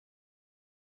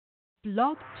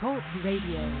Blog Talk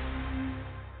Radio.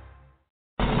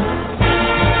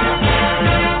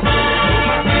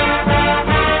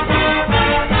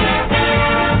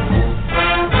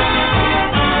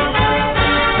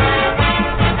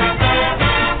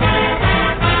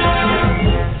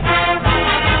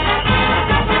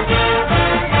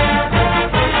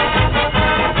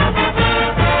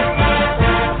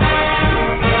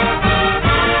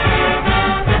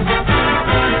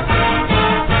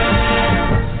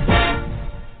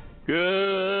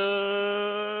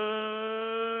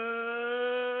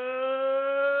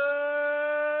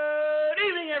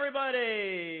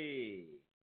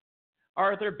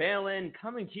 Arthur Balin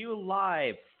coming to you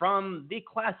live from the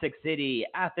classic city,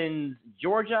 Athens,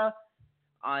 Georgia,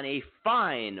 on a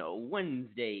fine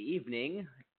Wednesday evening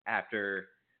after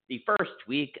the first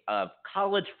week of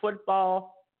college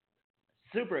football.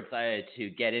 Super excited to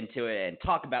get into it and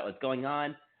talk about what's going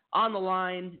on. On the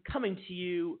line, coming to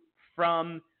you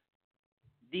from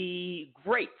the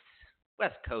great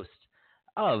west coast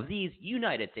of these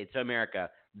United States of America,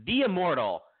 the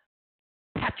immortal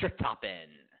Patrick Toppin.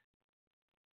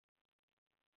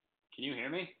 Can you hear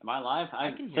me? Am I live?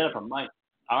 I can set hear up a mic.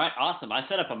 All right, awesome. I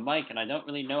set up a mic, and I don't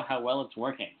really know how well it's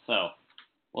working. So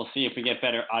we'll see if we get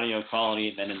better audio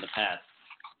quality than in the past.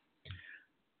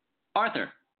 Arthur.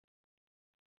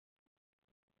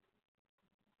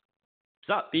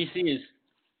 What's up? BC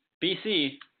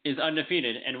is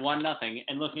undefeated and 1-0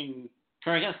 and looking,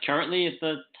 I guess, currently at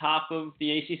the top of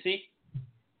the ACC.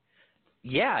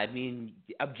 Yeah, I mean,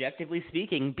 objectively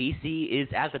speaking, BC is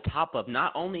at the top of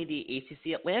not only the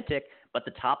ACC Atlantic, but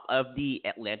the top of the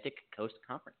Atlantic Coast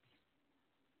Conference.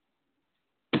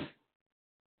 Does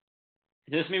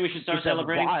this mean we should start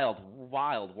celebrating? It's a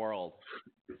wild world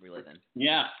we live in.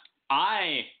 Yeah,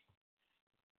 I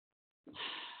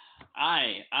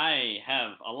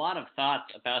have a lot of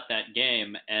thoughts about that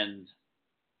game, and,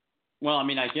 well, I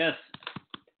mean, I guess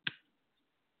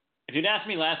if you'd asked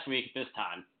me last week at this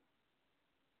time,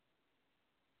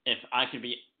 if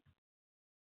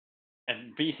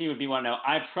BC would be 1-0,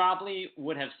 I probably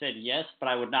would have said yes, but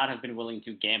I would not have been willing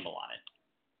to gamble on it.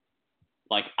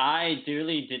 Like, I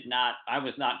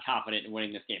was not confident in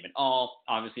winning this game at all.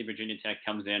 Obviously, Virginia Tech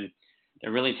comes in.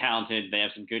 They're really talented. They have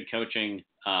some good coaching.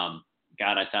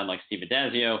 God, I sound like Steve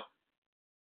Adazio.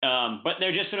 But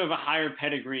they're just sort of a higher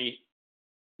pedigree,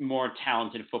 more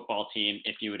talented football team,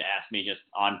 if you would ask me just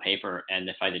on paper and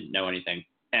if I didn't know anything.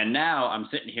 And now I'm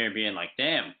sitting here being like,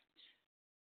 damn,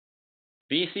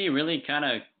 BC really kind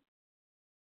of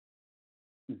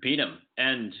beat them.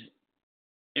 And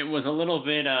it was a little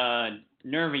bit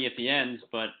nervy at the end,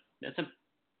 but that's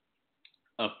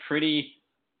a pretty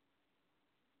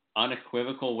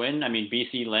unequivocal win. I mean,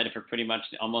 BC led for pretty much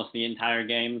almost the entire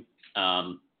game.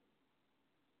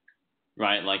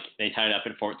 Right, like they tied up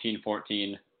at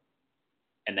 14-14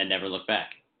 and then never looked back.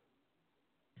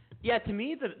 Yeah, to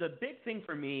me, the big thing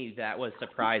for me that was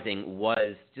surprising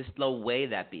was just the way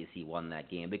that BC won that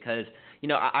game. Because,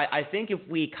 I think if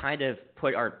we kind of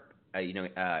put our,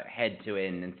 head to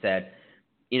it and said,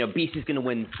 BC's going to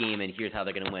win this game and here's how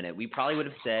they're going to win it, we probably would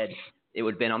have said it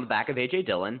would have been on the back of A.J.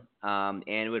 Dillon, and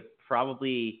it would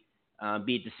probably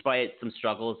be despite some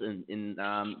struggles in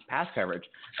pass coverage.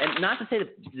 And not to say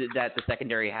that the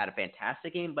secondary had a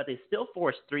fantastic game, but they still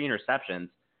forced 3 interceptions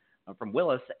from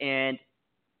Willis, and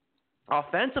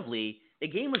offensively, the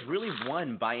game was really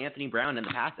won by Anthony Brown in the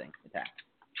passing attack.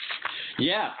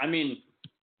 Yeah, I mean,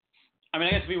 I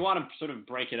guess we want to sort of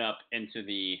break it up into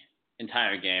the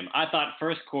entire game. I thought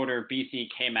first quarter BC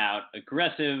came out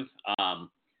aggressive.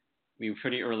 We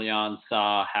pretty early on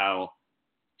saw how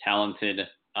talented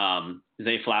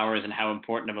Zay Flowers and how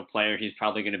important of a player he's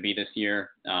probably going to be this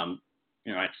year. I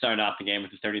started off the game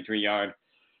with a 33-yard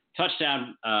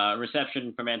touchdown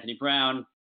reception from Anthony Brown.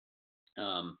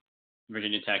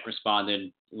 Virginia Tech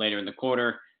responded later in the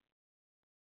quarter.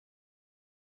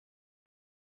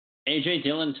 A.J.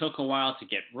 Dillon took a while to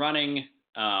get running.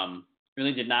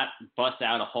 Really did not bust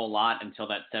out a whole lot until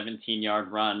that 17-yard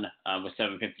run with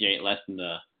 7:58 left in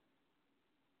the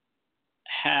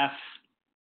half.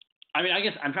 I mean, I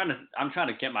guess I'm trying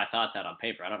to get my thoughts out on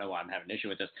paper. I don't know why I'm having an issue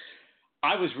with this.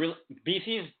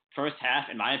 BC's first half,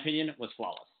 in my opinion, was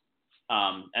flawless,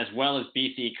 as well as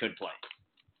BC could play.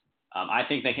 I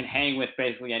think they can hang with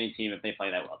basically any team if they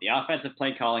play that well. The offensive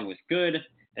play calling was good.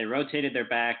 They rotated their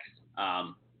backs.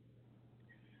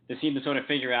 They seemed to sort of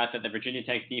figure out that the Virginia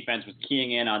Tech defense was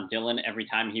keying in on Dillon every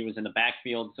time he was in the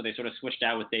backfield, so they sort of switched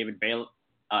out with David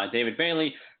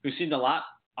Bailey, who seemed a lot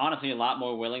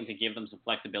more willing to give them some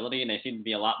flexibility, and they seemed to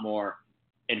be a lot more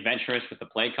adventurous with the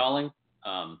play calling.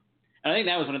 And I think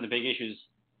that was one of the big issues,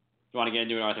 if you want to get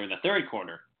into it, Arthur, in the third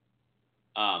quarter.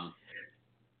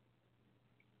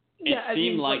 It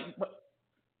seemed like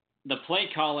the play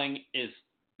calling is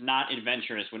not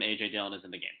adventurous when A.J. Dillon is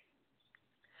in the game.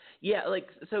 Yeah,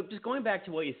 so just going back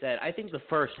to what you said, I think the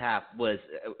first half was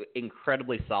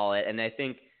incredibly solid, and I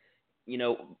think,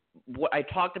 what I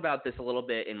talked about this a little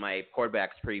bit in my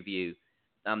quarterbacks preview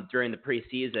during the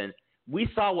preseason. We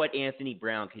saw what Anthony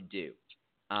Brown could do,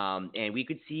 and we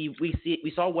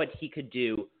saw what he could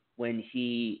do when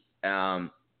he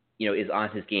is on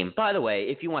his game. By the way,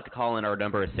 if you want to call in, our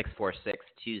number is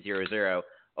 646-200-0446.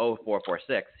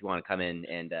 If you want to come in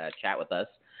and chat with us.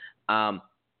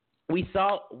 We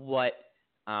saw what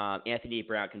Anthony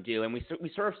Brown can do, and we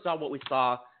sort of saw what we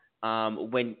saw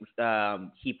when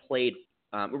he played.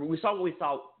 We saw what we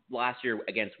saw last year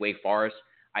against Wake Forest.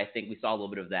 I think we saw a little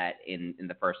bit of that in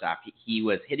the first half. He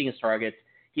was hitting his targets.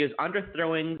 He was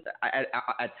underthrowing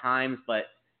at times, but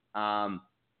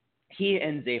he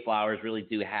and Zay Flowers really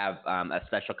do have a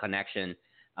special connection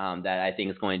that I think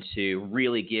is going to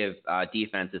really give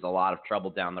defenses a lot of trouble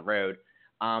down the road.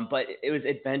 But it was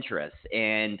adventurous,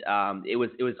 and it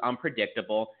was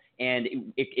unpredictable, and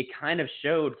it kind of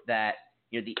showed that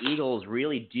the Eagles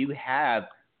really do have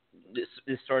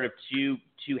this sort of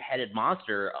two-headed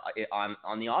monster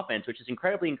on the offense, which is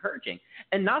incredibly encouraging.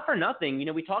 And not for nothing,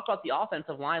 we talked about the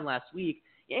offensive line last week.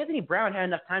 Anthony Brown had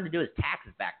enough time to do his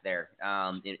taxes back there.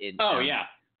 Yeah.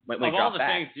 When of all the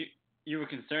things you were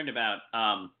concerned about,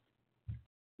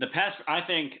 the pass, I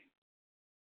think.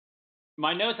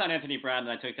 My notes on Anthony Brown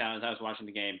that I took down as I was watching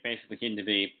the game basically seemed to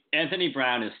be Anthony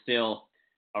Brown is still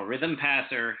a rhythm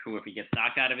passer who, if he gets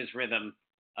knocked out of his rhythm,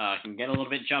 can get a little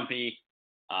bit jumpy.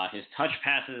 His touch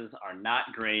passes are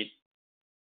not great.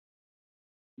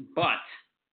 But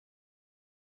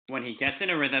when he gets in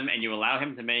a rhythm and you allow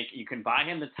him to you can buy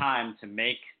him the time to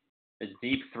make the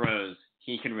deep throws,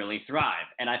 he can really thrive.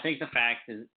 And I think the fact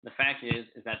is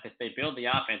that if they build the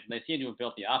offense, and they seem to have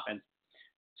built the offense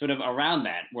sort of around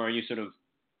that, where you sort of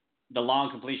the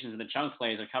long completions and the chunk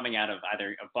plays are coming out of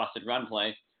either a busted run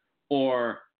play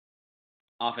or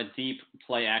off a deep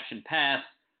play action pass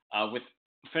with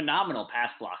phenomenal pass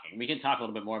blocking. We can talk a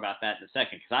little bit more about that in a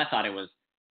second because I thought it was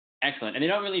excellent. And they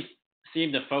don't really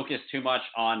seem to focus too much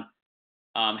on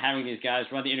having these guys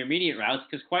run the intermediate routes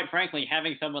because, quite frankly,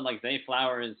 having someone like Zay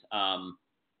Flowers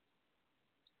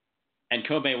and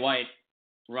Kobe White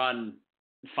run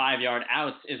 5-yard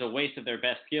outs is a waste of their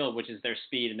best skill, which is their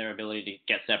speed and their ability to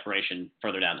get separation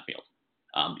further down the field.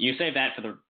 You save that for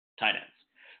the tight ends,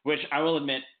 which I will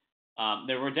admit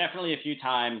there were definitely a few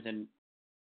times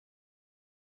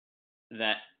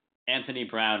that Anthony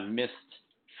Brown missed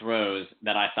throws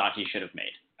that I thought he should have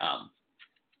made.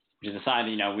 Which is a sign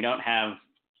that, we don't have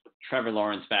Trevor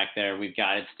Lawrence back there.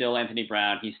 It's still Anthony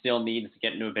Brown. He still needs to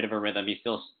get into a bit of a rhythm. He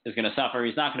still is going to suffer.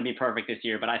 He's not going to be perfect this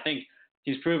year, but I think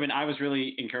he's proven. I was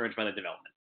really encouraged by the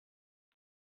development.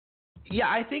 Yeah,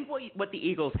 I think what the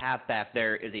Eagles have back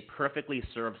there is a perfectly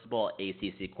serviceable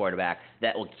ACC quarterback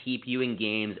that will keep you in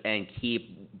games and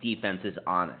keep defenses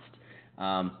honest.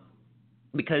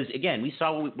 Because, again, we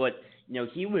saw what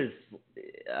he was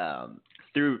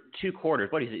through 2 quarters.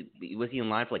 What is it? Was he in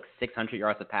line for 600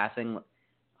 yards of passing?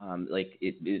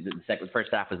 The first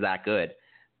half was that good.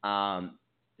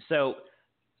 So.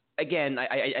 Again,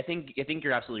 I think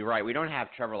you're absolutely right. We don't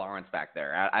have Trevor Lawrence back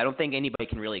there. I don't think anybody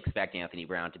can really expect Anthony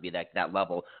Brown to be that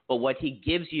level. But what he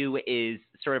gives you is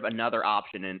sort of another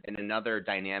option and another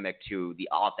dynamic to the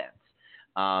offense.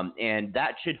 And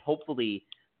that should hopefully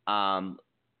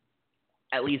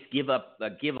at least give a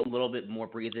little bit more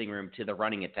breathing room to the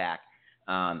running attack.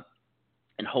 And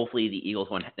hopefully the Eagles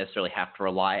won't necessarily have to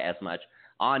rely as much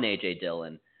on A.J.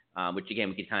 Dillon, which, again,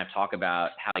 we could kind of talk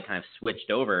about how they kind of switched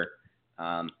over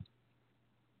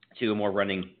to a more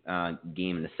running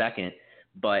game in a second.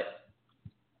 But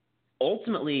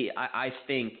ultimately, I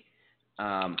think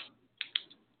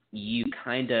you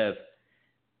kind of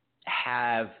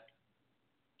have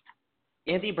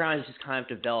Anthony Brown has just kind of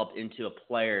developed into a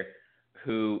player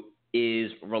who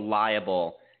is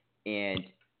reliable and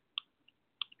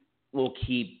will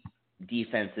keep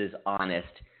defenses honest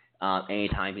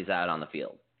anytime he's out on the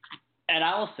field. And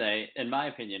I will say, in my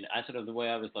opinion, the way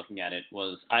I was looking at it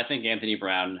was I think Anthony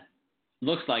Brown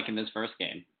looks like in this first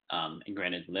game, and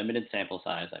granted, limited sample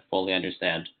size, I fully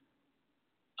understand.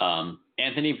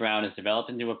 Anthony Brown has developed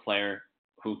into a player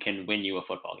who can win you a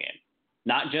football game.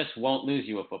 Not just won't lose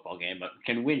you a football game, but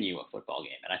can win you a football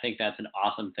game. And I think that's an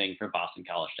awesome thing for Boston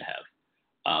College to have.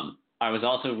 I was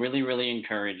also really, really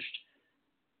encouraged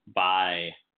by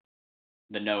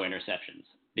the no interceptions.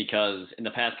 Because in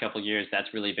the past couple of years,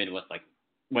 that's really been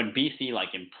when BC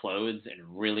implodes and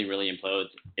really, really implodes,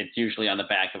 it's usually on the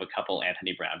back of a couple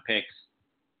Anthony Brown picks.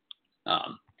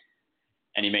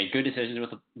 And he made good decisions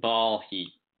with the ball. He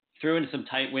threw into some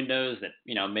tight windows that,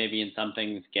 maybe in some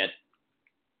things get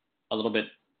a little bit,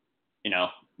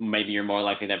 maybe you're more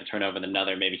likely to have a turnover than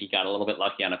another. Maybe he got a little bit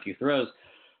lucky on a few throws.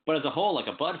 But as a whole, like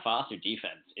a Bud Foster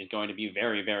defense is going to be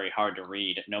very, very hard to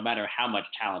read no matter how much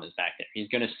talent is back there. He's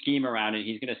going to scheme around it.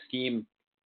 He's going to scheme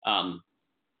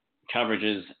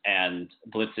coverages and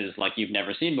blitzes like you've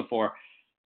never seen before.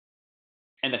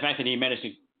 And the fact that he managed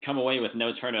to come away with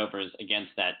no turnovers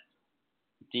against that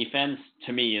defense,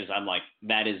 to me, I'm like,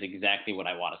 that is exactly what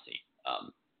I want to see.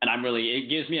 And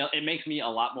it makes me a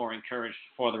lot more encouraged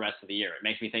for the rest of the year. It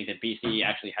makes me think that BC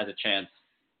actually has a chance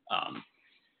of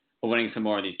winning some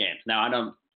more of these games. Now,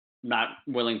 I'm not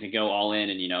willing to go all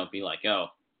in and, be like, oh,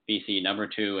 BC number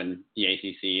 2 in the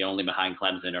ACC, only behind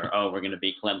Clemson, or, oh, we're going to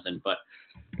beat Clemson. But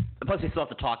plus, we still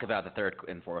have to talk about the third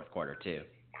and fourth quarter, too.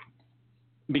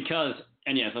 Because,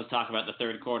 and yes, let's talk about the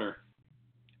third quarter.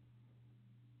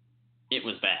 It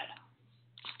was bad.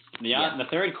 The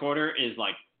third quarter is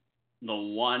like the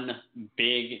one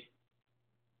big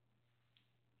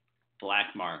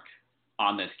black mark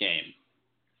on this game.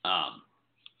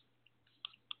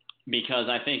 Because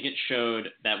I think it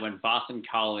showed that when Boston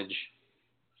College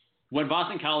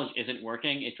isn't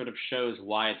working, it sort of shows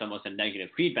why it's almost a negative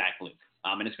feedback loop.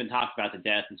 And it's been talked about to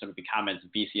death in sort of the comments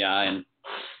of BCI and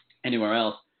anywhere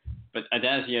else. But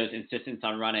Adesio's insistence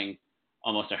on running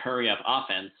almost a hurry-up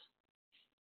offense,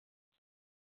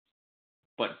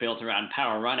 but built around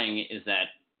power running, is that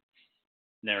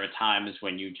there are times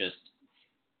when you just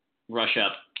rush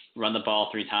up, run the ball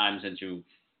 3 times into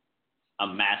a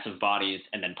mass of bodies,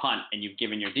 and then punt, and you've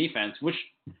given your defense, which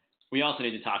we also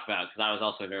need to talk about because I was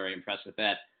also very impressed with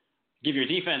that, give your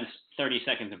defense 30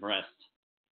 seconds of rest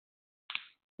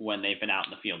when they've been out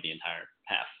in the field the entire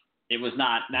half.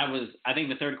 I think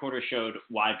the third quarter showed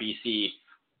why BC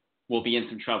will be in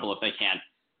some trouble if they can't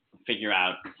figure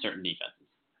out certain defenses,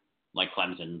 like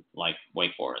Clemson, like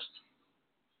Wake Forest.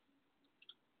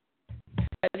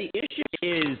 The issue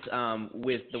is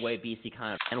with the way BC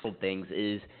kind of handled things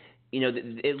is,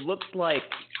 it looks like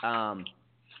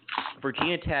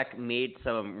Virginia Tech made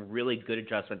some really good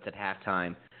adjustments at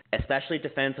halftime, especially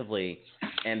defensively,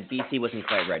 and BC wasn't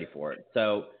quite ready for it.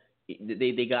 So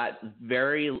they got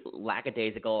very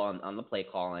lackadaisical on the play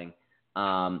calling.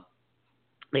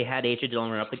 They had A.J.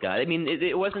 Dillon run up the gut. I mean,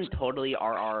 it wasn't totally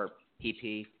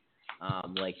RRPP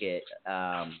like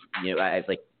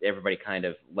everybody kind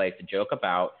of likes to joke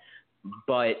about,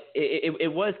 but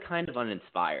it was kind of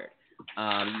uninspired.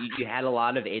 You had a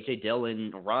lot of A.J.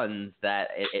 Dillon runs that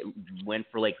it went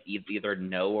for like either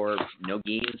no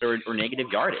gains or negative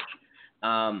yardage.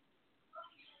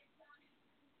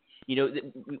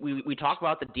 We talk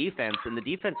about the defense, and the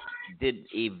defense did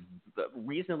a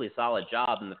reasonably solid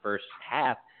job in the first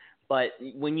half, but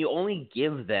when you only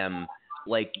give them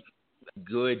like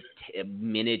good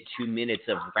minute, 2 minutes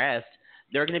of rest,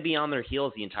 they're going to be on their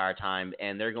heels the entire time,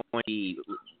 and they're going to be,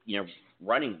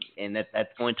 running, and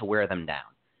that's going to wear them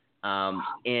down.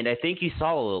 And I think you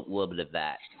saw a little bit of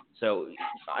that. So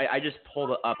I just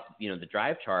pulled up, the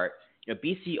drive chart.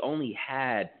 BC only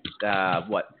had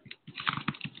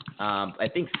I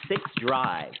think 6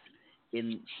 drives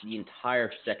in the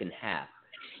entire second half,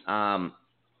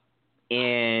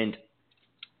 and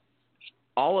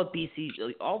all the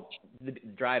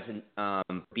drives in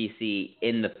BC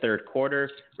in the third quarter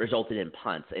resulted in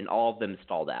punts, and all of them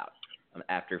stalled out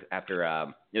after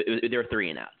there were 3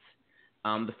 and outs.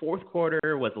 The fourth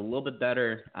quarter was a little bit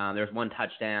better. There was 1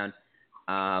 touchdown,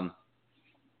 and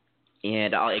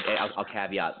I'll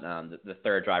caveat the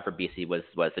third drive for BC was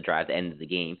the drive at the end of the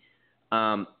game.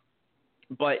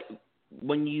 But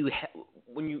when you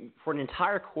for an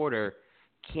entire quarter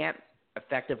can't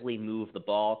effectively move the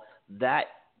ball, that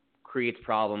creates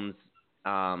problems,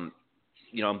 on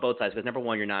both sides. Because number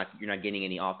one, you're not getting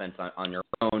any offense on your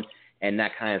own, and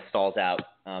that kind of stalls out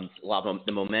a lot of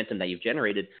the momentum that you've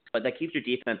generated. But that keeps your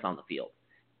defense on the field.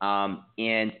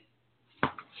 And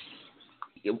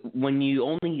when you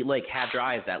only have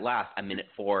drives that last a minute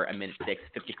 4, a minute 6,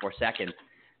 54 seconds,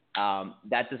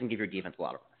 that doesn't give your defense a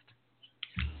lot of rest.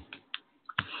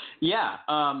 Yeah,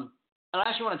 and I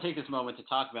actually want to take this moment to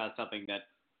talk about something that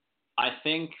I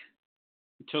think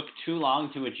took too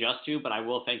long to adjust to, but I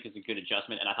will think is a good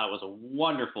adjustment, and I thought it was a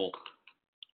wonderful,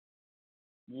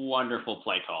 wonderful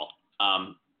play call.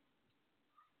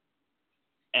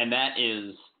 And that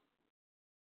is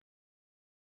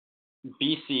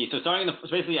BC. So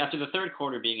basically after the third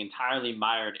quarter being entirely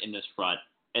mired in this front,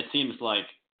 it seems like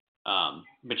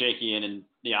Bajakian and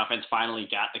the offense finally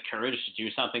got the courage to do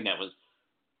something that was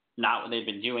not what they've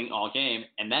been doing all game,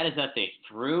 and that is that they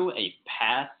threw a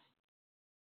pass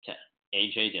to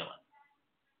A.J. Dillon.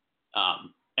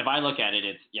 If I look at it,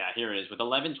 here it is. With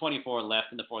 11:24 left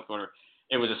in the fourth quarter,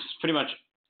 it was pretty much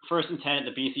 1st and 10 at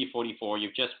the BC 44.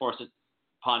 You've just forced a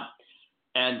punt,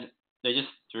 and they just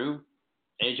threw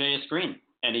A.J. a screen,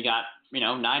 and he got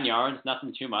 9 yards,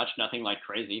 nothing too much, nothing like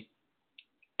crazy.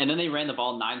 And then they ran the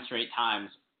ball 9 straight times,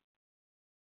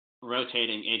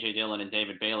 rotating A.J. Dillon and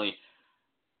David Bailey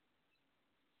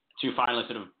to finally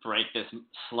sort of break this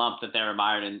slump that they're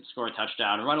mired and score a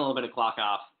touchdown and run a little bit of clock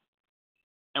off.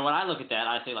 And when I look at that,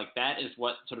 I say, that is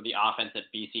what sort of the offense that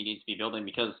BC needs to be building,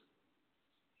 because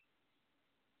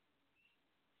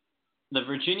the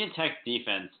Virginia Tech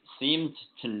defense seemed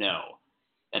to know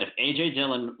that if A.J.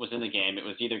 Dillon was in the game, it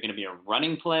was either going to be a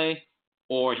running play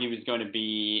or he was going to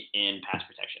be in pass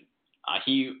protection.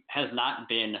 He has not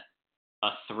been a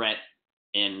threat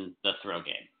in the throw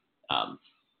game,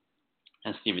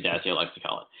 as Steve Adazio likes to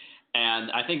call it. And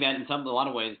I think that in a lot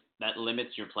of ways that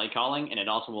limits your play calling, and it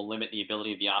also will limit the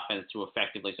ability of the offense to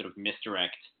effectively sort of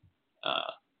misdirect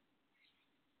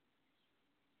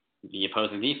the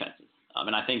opposing defenses.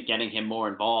 And I think getting him more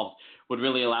involved would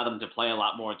really allow them to play a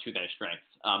lot more to their strengths.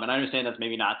 And I understand that's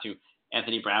maybe not to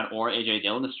Anthony Brown or A.J.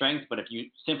 Dillon's strength, but if you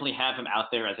simply have him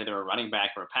out there as either a running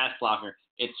back or a pass blocker,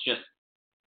 it's just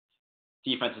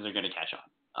defenses are going to catch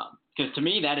on. Because to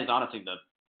me, that is honestly the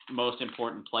most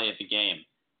important play of the game,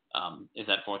 is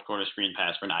that fourth quarter screen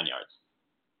pass for 9 yards.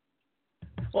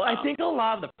 Well, I think a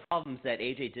lot of the problems that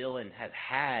A.J. Dillon has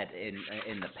had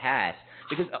in the past,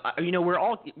 because we're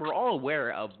all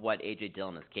aware of what A.J.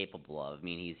 Dillon is capable of. I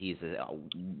mean, he's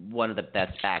one of the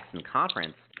best backs in the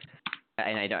conference,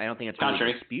 and I don't think it's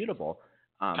really disputable.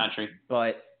 Country.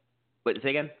 But say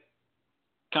again.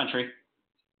 Country.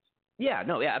 Yeah.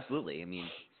 No. Yeah. Absolutely. I mean,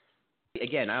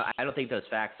 again, I don't think those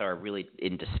facts are really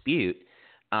in dispute.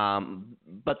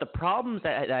 But the problems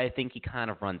that I think he kind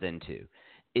of runs into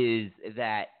is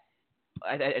that,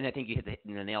 and I think you hit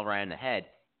the nail right on the head,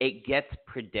 it gets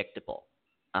predictable.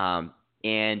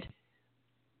 And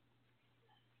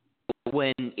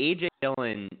when A.J.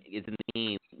 Dillon is in the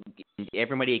game,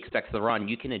 everybody expects the run,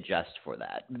 you can adjust for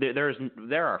that.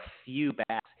 There are few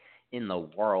backs in the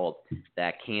world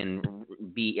that can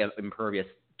be impervious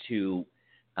to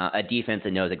a defense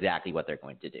that knows exactly what they're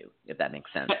going to do, if that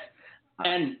makes sense.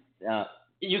 And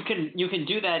you can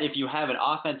do that if you have an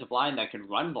offensive line that can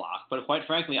run block. But quite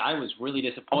frankly, I was really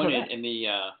disappointed in the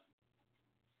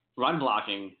run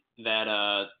blocking that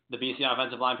the BC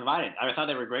offensive line provided. I thought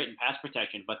they were great in pass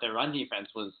protection, but their run defense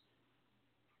was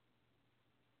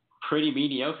pretty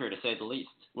mediocre, to say the least,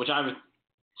 which I was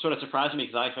sort of surprised me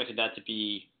because I expected that to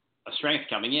be a strength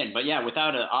coming in. But yeah,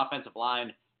 without an offensive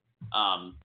line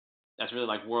that's really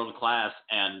world class,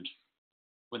 and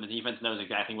when the defense knows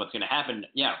exactly what's going to happen,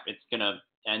 yeah, it's going to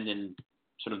end in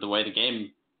sort of the way the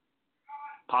game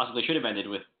possibly should have ended,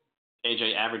 with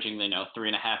AJ averaging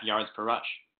 3.5 yards per rush.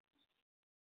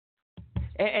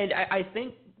 And I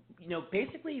think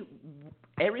basically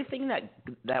everything that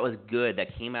was good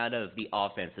that came out of the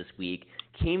offense this week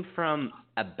came from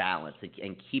a balance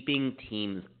and keeping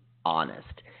teams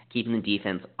honest, keeping the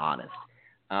defense honest.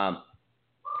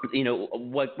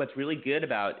 What's really good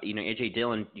about A.J.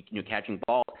 Dillon catching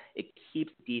balls, it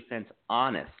keeps defense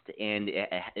honest, and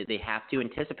they have to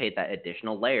anticipate that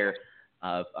additional layer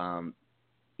of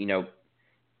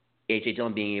A.J.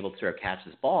 Dillon being able to sort of catch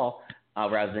this ball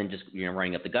rather than just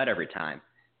running up the gut every time.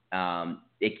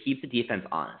 It keeps the defense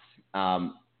honest.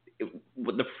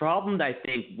 The problem that I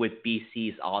think with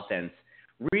BC's offense,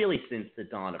 really since the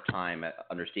dawn of time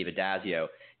under Steve Adazio,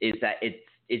 is that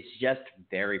it's just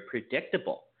very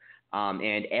predictable.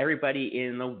 And everybody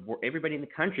in the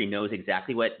country knows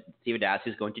exactly what Steve Adazio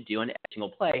is going to do on every single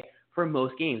play for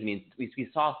most games. I mean, we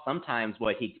saw sometimes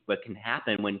what can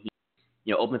happen when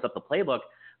he opens up the playbook,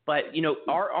 but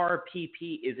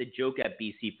RRPP is a joke at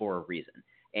BC for a reason,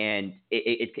 and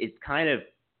it's kind of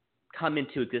come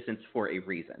into existence for a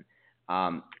reason.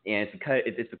 And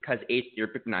it's because you're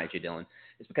picking AJ Dillon.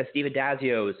 It's because Steve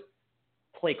Adazio's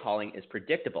play calling is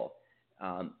predictable.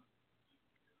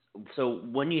 So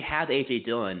when you have A.J.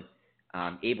 Dillon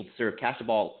able to sort of catch the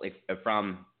ball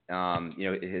from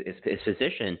his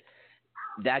position,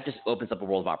 that just opens up a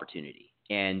world of opportunity,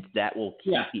 and that will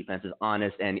keep defenses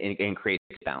honest and create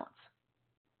balance.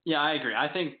 Yeah, I agree. I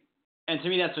think, and to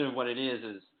me, that's sort of what it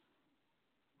is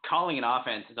calling an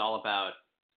offense is all about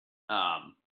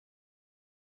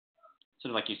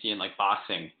sort of like you see in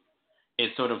boxing.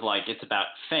 It's sort of it's about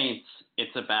feints.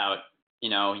 It's about,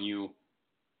 you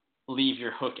leave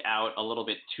your hook out a little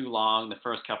bit too long the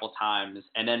first couple times,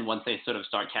 and then once they sort of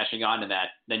start catching on to that,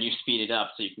 then you speed it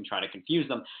up so you can try to confuse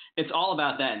them. It's all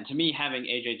about that. And to me, having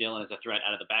A.J. Dillon as a threat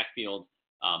out of the backfield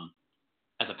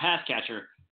as a pass catcher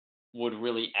would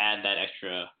really add that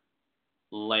extra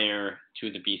layer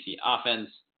to the BC offense.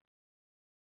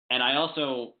 And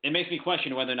it makes me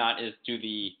question whether or not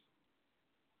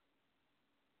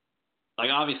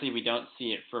obviously we don't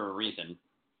see it for a reason.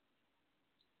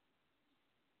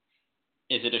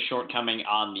 Is it a shortcoming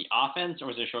on the offense,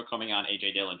 or is it a shortcoming on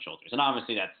A.J. Dillon's shoulders? And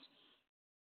obviously that's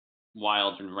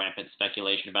wild and rampant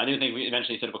speculation. But I do think we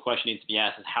eventually sort of a question needs to be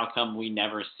asked is how come we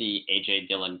never see A.J.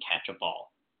 Dillon catch a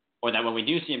ball? Or that when we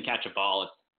do see him catch a ball,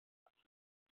 it's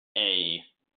a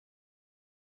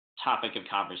topic of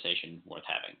conversation worth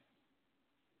having.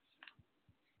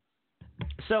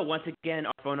 So once again,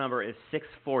 our phone number is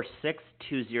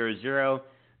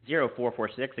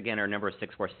 646-200-0446. Again, our number is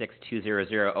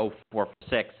 646-200-0446. You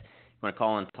want to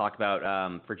call and talk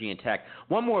about Virginia Tech.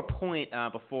 One more point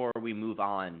before we move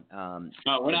on. No,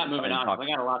 we're not moving on. We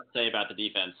got a lot to say about the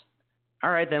defense. All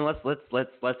right, then let's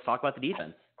talk about the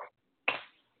defense.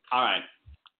 All right.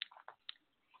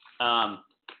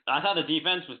 I thought the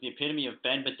defense was the epitome of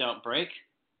bend but don't break,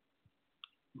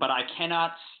 but I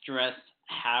cannot stress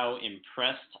how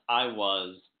impressed I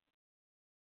was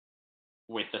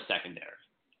with the secondary.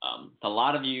 A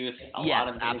lot of youth, a lot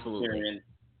of experience.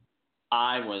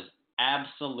 I was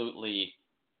absolutely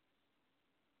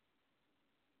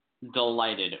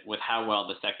delighted with how well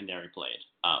the secondary played.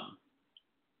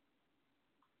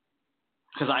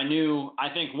 Because I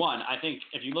think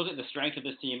if you look at the strength of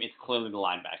this team, it's clearly the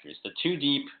linebackers. The two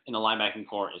deep in the linebacking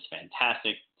core is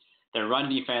fantastic. Their run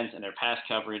defense and their pass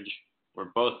coverage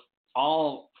were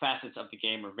all facets of the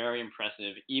game were very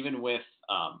impressive, even with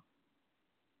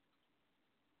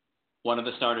one of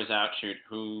the starters out. Shoot,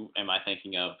 who am I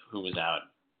thinking of? Who was out?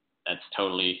 That's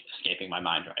totally escaping my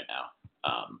mind right now.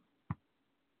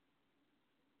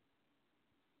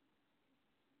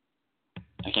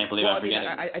 I can't believe I'm forgetting.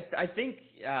 I think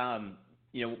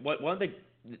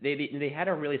they had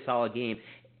a really solid game,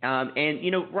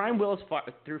 and Ryan Willis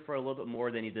threw for a little bit more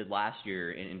than he did last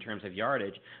year in terms of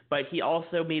yardage, but he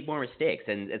also made more mistakes,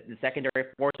 and the secondary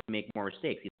forced him to make more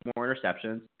mistakes. He had more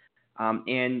interceptions,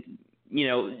 and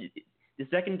the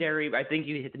secondary. I think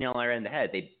you hit the nail right on the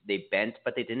head. They bent,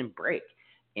 but they didn't break,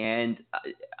 and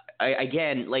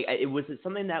it was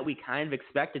something that we kind of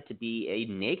expected to be a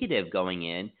negative going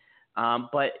in.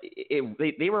 But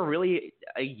they were really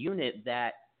a unit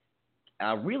that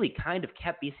really kind of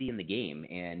kept BC in the game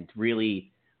and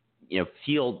really,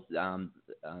 fueled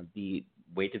the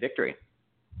way to victory.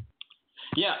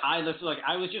 Yeah, I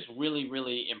was just really,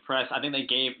 really impressed. I think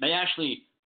they actually,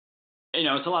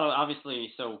 it's a lot of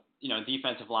obviously. So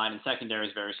defensive line and secondary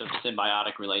is very sort of a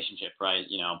symbiotic relationship, right?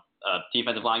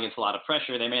 Defensive line gets a lot of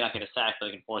pressure. They may not get a sack, but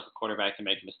they can force the quarterback to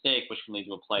make a mistake, which can lead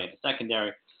to a play in the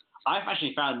secondary. I've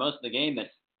actually found most of the game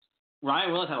that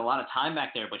Ryan Willis had a lot of time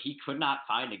back there, but he could not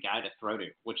find a guy to throw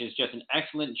to, which is just an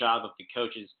excellent job of the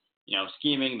coaches,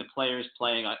 scheming, the players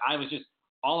playing. I was just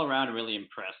all around really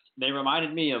impressed. They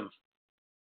reminded me of,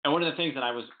 and one of the things that I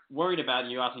was worried about,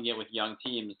 and you often get with young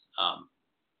teams,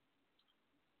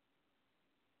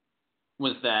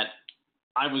 was that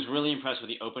I was really impressed with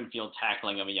the open field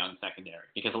tackling of a young secondary,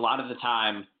 because a lot of the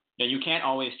time, you can't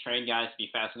always train guys to be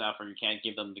fast enough, or you can't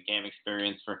give them the game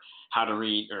experience for how to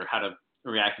read or how to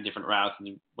react to different routes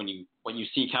and when you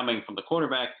see coming from the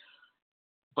quarterback.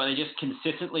 But they just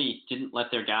consistently didn't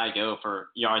let their guy go for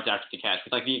yards after the catch.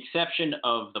 With the exception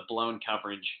of the blown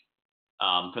coverage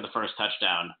for the first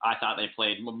touchdown, I thought they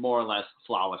played more or less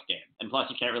flawless game. And plus,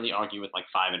 you can't really argue with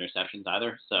 5 interceptions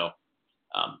either. So,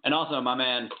 and also my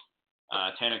man,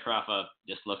 Tanner Crawford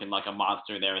just looking like a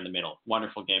monster there in the middle.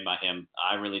 Wonderful game by him.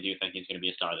 I really do think he's going to be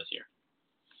a star this year.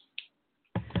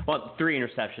 Well, 3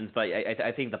 interceptions, but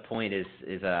I think the point is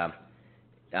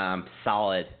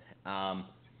solid.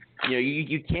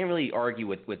 You can't really argue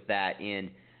with that. And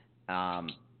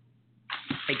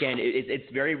again,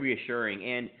 it's very reassuring.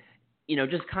 And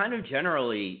just kind of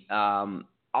generally, a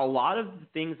lot of the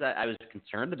things that I was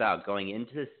concerned about going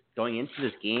into this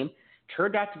game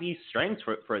turned out to be strengths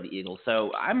for the Eagles.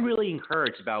 So I'm really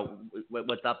encouraged about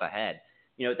what's up ahead.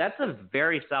 That's a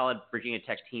very solid Virginia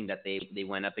Tech team that they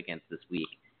went up against this week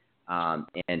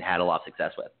and had a lot of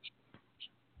success with.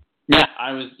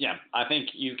 I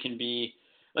think you can be,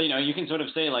 you can sort of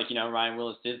say Ryan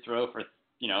Willis did throw for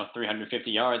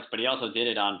 350 yards, but he also did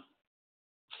it on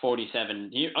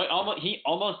 47. He almost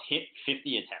hit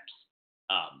 50 attempts,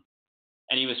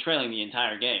 and he was trailing the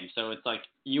entire game. So it's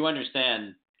you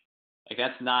understand.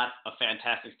 That's not a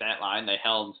fantastic stat line. They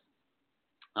held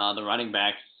the running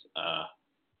backs,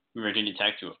 Virginia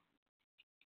Tech, to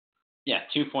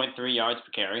 2.3 yards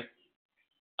per carry.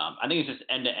 I think it's just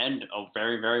end-to-end a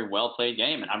very, very well-played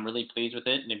game, and I'm really pleased with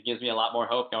it, and it gives me a lot more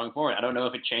hope going forward. I don't know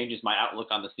if it changes my outlook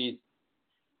on the season.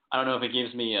 I don't know if it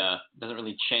gives me doesn't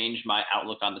really change my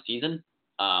outlook on the season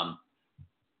because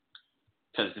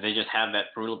they just have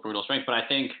that brutal, brutal strength. But I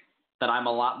think that I'm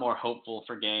a lot more hopeful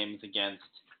for games against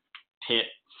Pitt,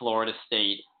 Florida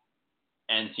State,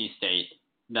 NC State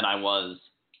than I was,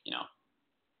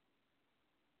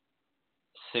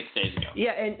 6 days ago.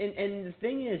 Yeah, and the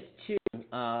thing is too,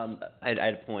 I had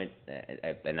a point,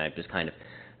 and I just kind of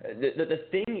the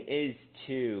thing is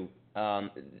too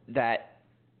that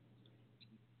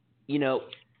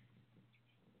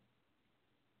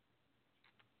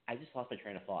I just lost my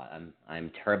train of thought.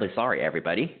 I'm terribly sorry,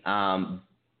 everybody.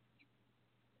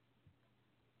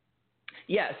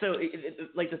 Yeah, so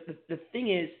the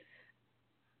thing is.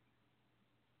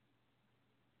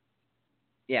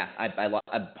 Yeah,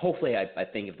 hopefully I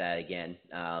think of that again.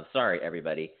 Sorry,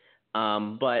 everybody.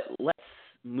 But let's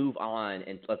move on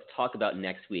and let's talk about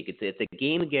next week. It's a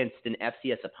game against an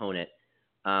FCS opponent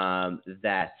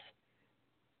that,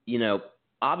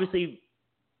 obviously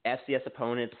FCS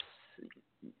opponents,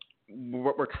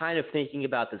 we're kind of thinking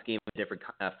about this game in a different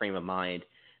frame of mind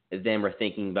than we're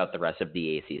thinking about the rest of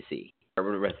the ACC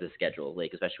or the rest of the schedule,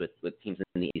 especially with teams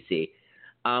in the ACC.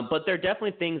 But there are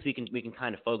definitely things we can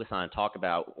kind of focus on and talk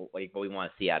about what we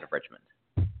want to see out of Richmond.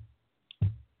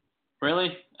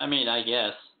 Really? I mean, I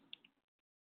guess.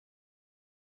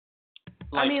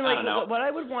 I don't know. What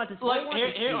I would want to see.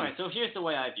 So here's the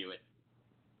way I view it.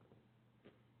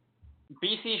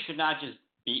 BC should not just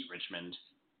beat Richmond.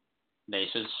 They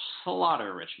should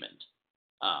slaughter Richmond.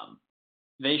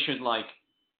 They should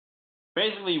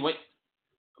basically what.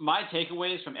 My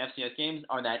takeaways from FCS games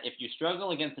are that if you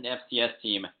struggle against an FCS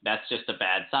team, that's just a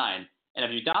bad sign. And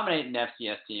if you dominate an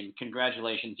FCS team,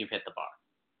 congratulations, you've hit the bar.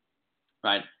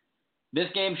 Right?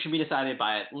 This game should be decided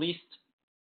by at least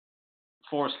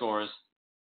 4 scores,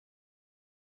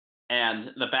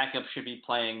 and the backup should be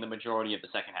playing the majority of the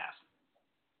second half.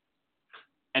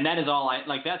 And that is all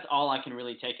that's all I can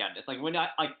really take out of this. When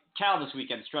Cal this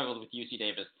weekend struggled with UC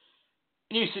Davis.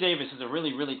 UC Davis is a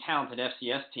really, really talented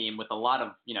FCS team with a lot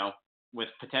of, with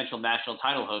potential national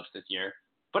title hopes this year.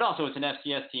 But also it's an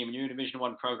FCS team, a new Division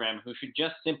I program who should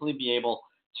just simply be able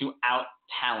to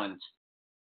out-talent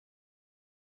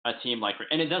a team like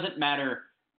 – and it doesn't matter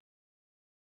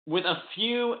 – with a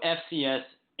few FCS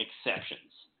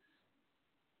exceptions,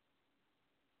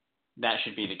 that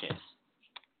should be the case.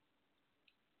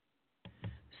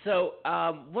 So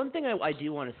one thing I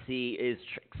do want to see is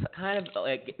kind of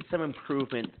some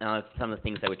improvement on some of the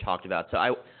things that we talked about. So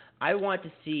I want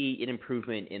to see an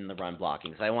improvement in the run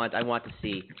blocking. So I want to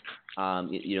see,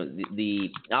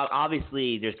 obviously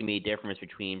there's going to be a difference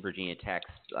between Virginia Tech's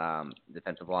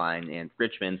defensive line and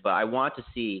Richmond's, but I want to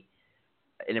see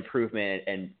an improvement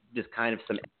and just kind of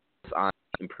some emphasis on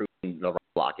improving the run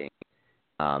blocking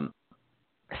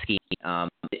scheme.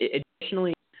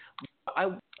 Additionally, I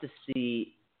want to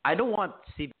see. I don't want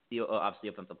to see obviously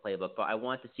open up the playbook, but I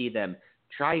want to see them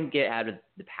try and get out of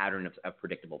the pattern of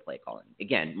predictable play calling.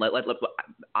 Again,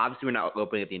 obviously we're not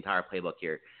opening up the entire playbook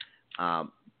here,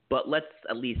 but let's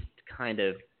at least kind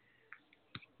of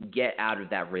get out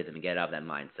of that rhythm, get out of that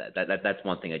mindset. That's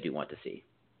one thing I do want to see.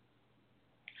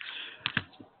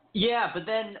 Yeah, but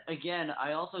then again,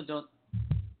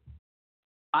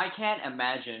 I can't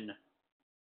imagine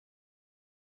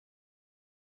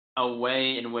a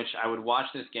way in which I would watch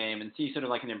this game and see sort of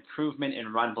an improvement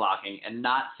in run blocking and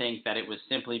not think that it was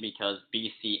simply because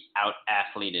BC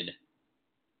out-athleted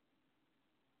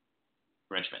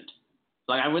Richmond.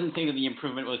 I wouldn't think that the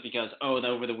improvement was because,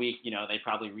 over the week, they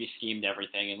probably re-schemed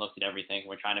everything and looked at everything.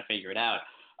 We're trying to figure it out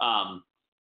and,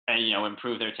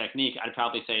 improve their technique. I'd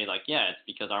probably say, it's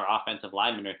because our offensive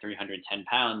linemen are 310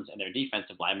 pounds and their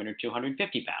defensive linemen are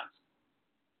 250 pounds.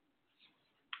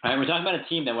 All right, we're talking about a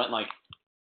team that went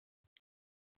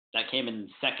that came in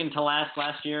second to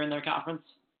last year in their conference.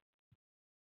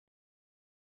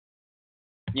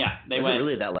 Yeah, they went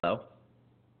really that low.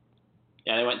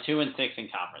 Yeah, they went 2-6 in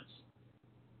conference,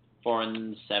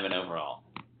 4-7 overall.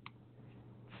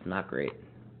 It's not great.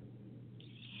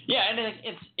 Yeah, and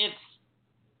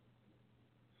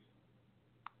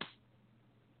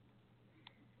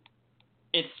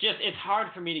it's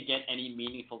hard for me to get any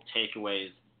meaningful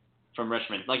takeaways from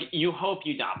Richmond. You hope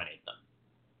you dominate them,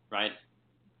 right?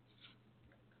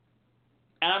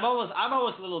 And I'm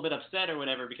almost a little bit upset or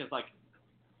whatever because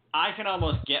I can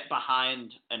almost get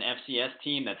behind an FCS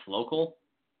team that's local,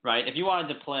 right? If you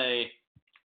wanted to play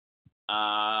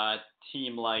a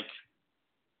team like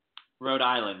Rhode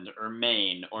Island or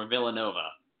Maine or Villanova,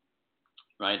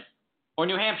 right, or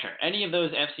New Hampshire, any of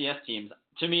those FCS teams,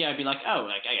 to me, I'd be like, oh,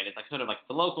 like I get it. It's like sort of like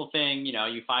the local thing.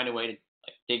 You find a way to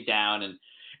like dig down, and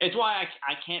it's why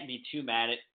I can't be too mad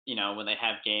at when they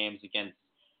have games against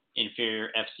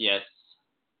inferior FCS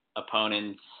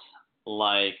opponents.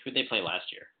 Like who did they play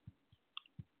last year?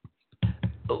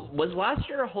 Was last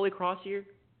year a Holy Cross year?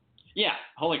 Yeah,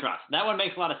 Holy Cross. That one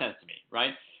makes a lot of sense to me,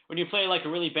 right? When you play like a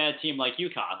really bad team like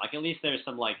UConn, like at least there's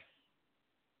some like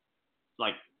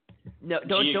no,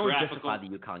 don't geographical... justify the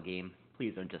UConn game.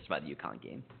 Please don't justify the UConn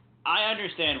game. I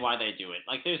understand why they do it.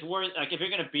 Like there's worse. Like if you're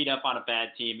gonna beat up on a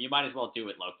bad team, you might as well do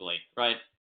it locally, right?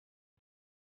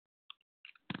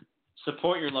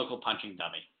 Support your local punching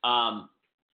dummy.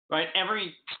 Right?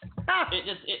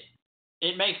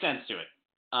 It makes sense to it.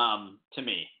 To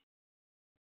me.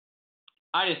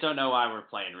 I just don't know why we're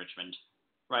playing Richmond.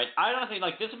 Right? I don't think,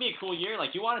 like, this would be a cool year.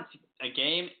 Like, you want a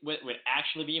game would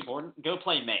actually be important, go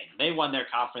play Maine. They won their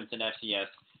conference in FCS.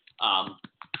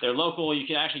 They're local. You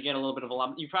can actually get a little bit of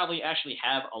alumni. You probably actually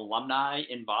have alumni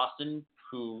in Boston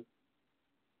who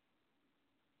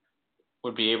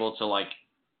would be able to, like,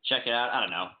 check it out. I don't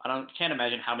know. Can't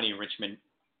imagine how many Richmond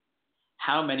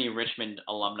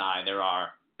alumni there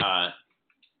are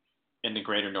in the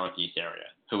greater Northeast area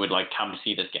who would, like, come to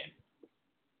see this game.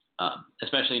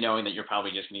 Especially knowing that you're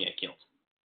probably just going to get killed.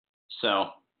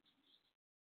 So,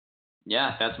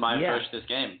 yeah, that's my approach to this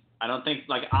game. I don't think,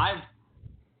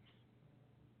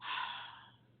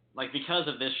 because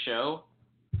of this show,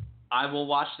 I will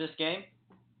watch this game,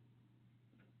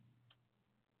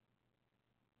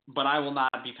 but I will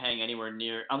not be paying anywhere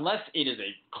near, unless it is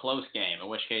a close game, in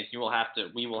which case we will have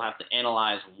to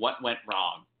analyze what went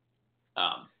wrong.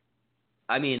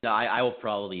 I will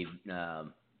probably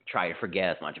try to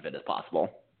forget as much of it as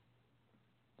possible.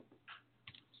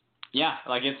 Yeah,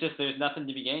 it's just there's nothing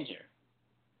to be gained here.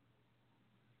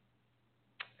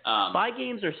 Spy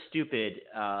games are stupid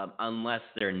unless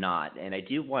they're not, and I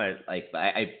do want to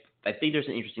I think there's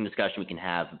an interesting discussion we can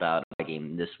have about a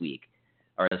game this week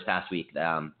or this past week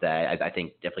that I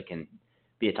think definitely can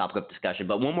be a topic of discussion.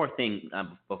 But one more thing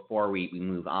before we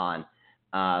move on,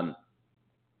 I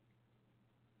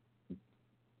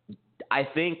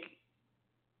think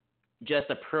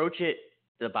just approach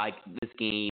this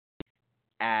game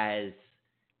as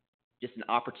just an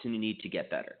opportunity to get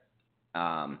better.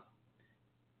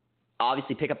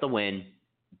 Obviously, pick up the win,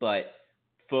 but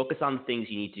focus on the things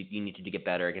you need to get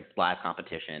better against live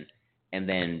competition, and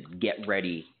then get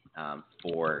ready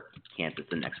for Kansas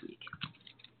the next week.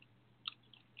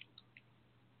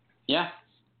 Yeah,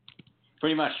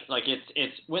 pretty much.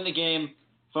 It's win the game,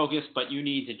 focus, but you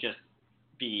need to just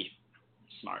be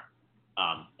smart.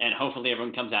 And hopefully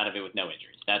everyone comes out of it with no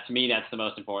injuries. To me, that's the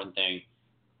most important thing,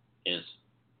 is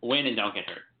win and don't get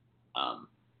hurt.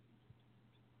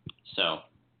 So,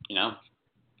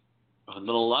 with a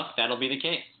little luck, that'll be the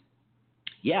case.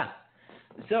 Yeah.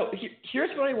 So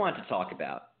here's what I want to talk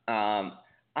about.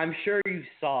 I'm sure you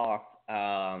saw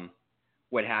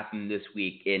what happened this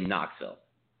week in Knoxville.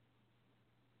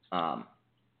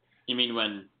 You mean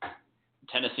when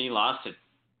Tennessee lost to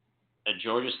a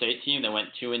Georgia State team that went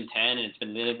 2-10, and it's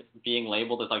been being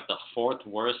labeled as the fourth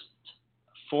worst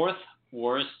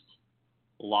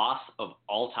loss of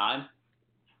all time?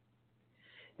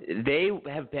 They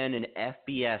have been an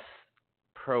FBS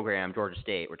program, Georgia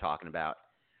State, we're talking about,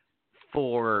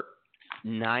 for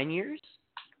 9 years.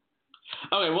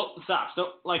 Okay, well, stop.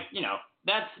 So,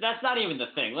 that's not even the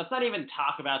thing. Let's not even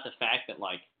talk about the fact that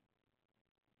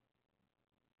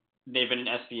they've been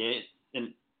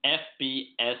an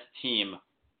FBS team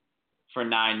for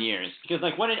 9 years. Because,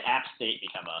 when did App State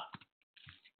become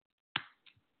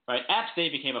right? App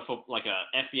State became a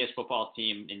FBS football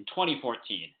team in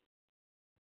 2014.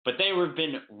 But they have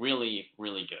been really,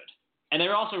 really good. And they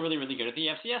were also really, really good at the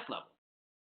FCS level.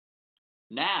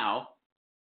 Now,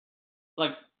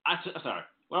 what I'm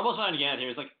also trying to get at here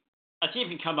is, a team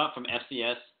can come up from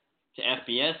FCS to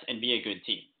FBS and be a good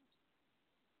team.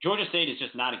 Georgia State is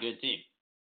just not a good team.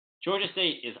 Georgia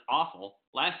State is awful.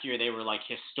 Last year they were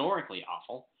historically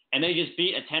awful, and they just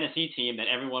beat a Tennessee team that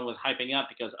everyone was hyping up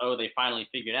because they finally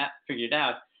figured it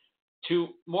out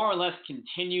to more or less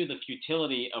continue the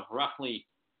futility of roughly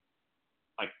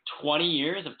 20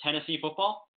 years of Tennessee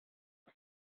football.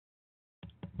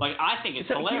 I think it's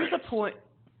hilarious.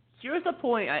 Here's the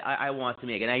point I want to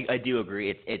make, and I do agree.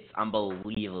 It's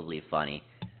unbelievably funny.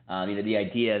 The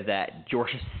idea that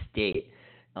Georgia State,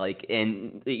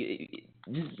 and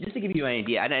just to give you an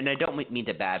idea, and I don't mean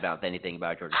to badmouth anything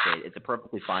about Georgia State. It's a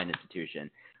perfectly fine institution,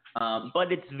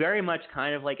 but it's very much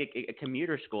kind of like a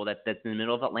commuter school that's in the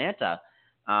middle of Atlanta.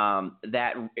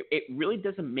 That it really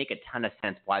doesn't make a ton of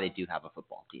sense why they do have a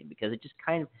football team, because it just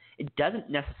it doesn't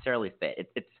necessarily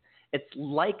fit. it's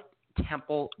like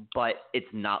Temple, but it's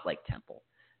not like Temple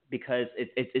because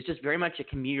it's just very much a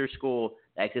commuter school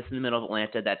that exists in the middle of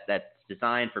Atlanta that's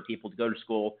designed for people to go to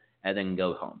school and then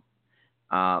go home.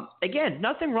 Again,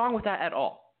 nothing wrong with that at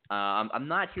all. I'm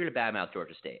not here to badmouth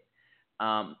Georgia State.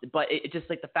 But it just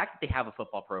like the fact that they have a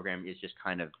football program is just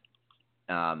kind of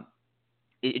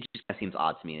it just kind of seems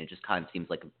odd to me, and it just kind of seems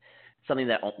like something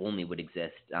that only would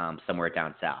exist somewhere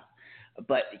down south.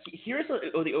 But here's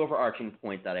the overarching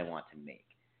point that I want to make.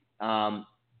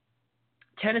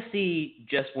 Tennessee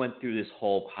just went through this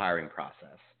whole hiring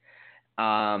process.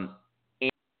 And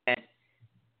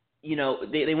you know,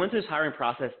 they went through this hiring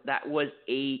process that was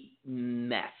a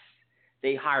mess.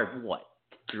 They hired,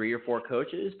 3 or 4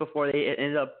 coaches before they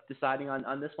ended up deciding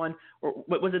on this one? Or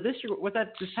was it this year? Was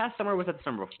that this past summer or was that the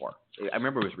summer before? I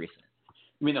remember it was recent.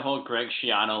 You mean the whole Greg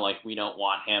Schiano, like, we don't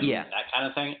want him, yeah. that kind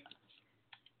of thing?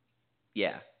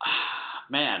 Yeah.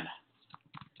 Man.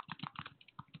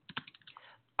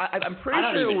 I'm pretty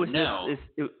sure it was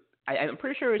I'm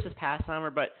pretty sure it was this past summer,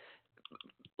 but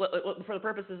for the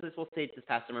purposes of this, we'll say it's this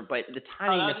past summer, but the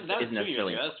timing isn't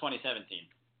necessarily. That was 2017.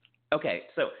 Okay,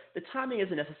 so the timing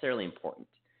isn't necessarily important.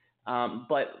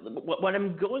 But what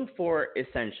I'm going for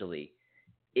essentially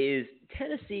is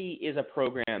Tennessee is a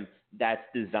program that's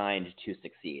designed to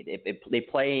succeed. They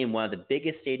play in one of the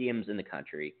biggest stadiums in the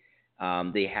country.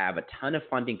 They have a ton of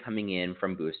funding coming in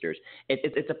from boosters.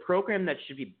 It's a program that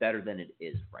should be better than it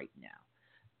is right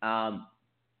now.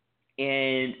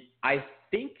 And I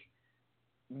think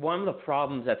one of the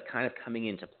problems that's kind of coming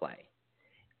into play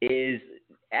is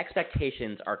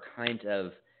expectations are kind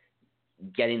of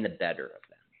getting the better of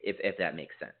them, if that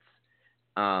makes sense.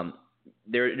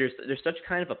 There's such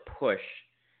kind of a push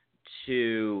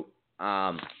to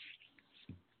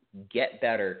get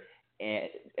better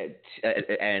at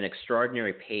an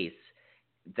extraordinary pace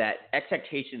that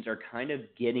expectations are kind of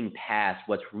getting past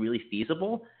what's really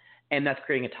feasible, and that's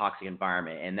creating a toxic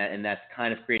environment, and that's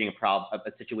kind of creating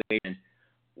a situation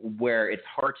where it's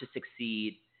hard to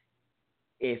succeed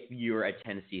if you're a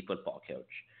Tennessee football coach.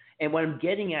 And what I'm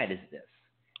getting at is this.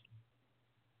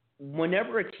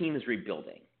 Whenever a team is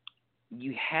rebuilding,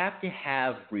 you have to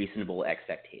have reasonable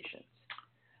expectations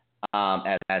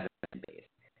as a base.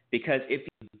 Because if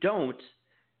you don't,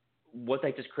 what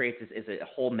that just creates is a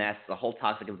whole mess, a whole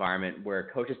toxic environment where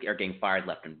coaches are getting fired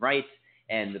left and right,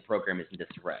 and the program is in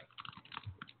disarray.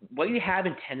 What you have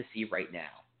in Tennessee right now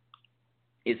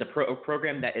is a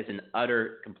program that is in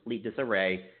utter, complete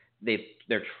disarray.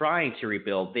 They're trying to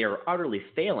rebuild. They are utterly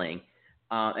failing.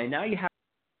 And now you have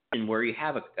where you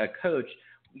have a coach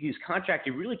whose contract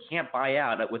you really can't buy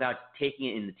out without taking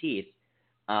it in the teeth.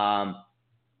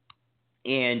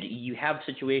 And you have a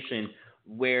situation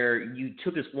where you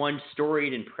took this one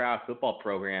storied and proud football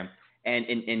program and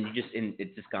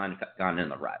it's just gone in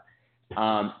the rut.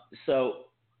 So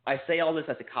I say all this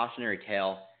as a cautionary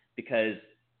tale because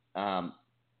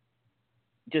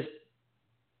just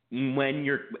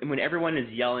when everyone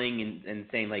is yelling and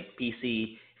saying like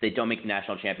BC, if they don't make the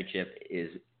national championship is,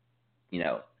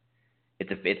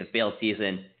 it's a failed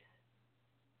season.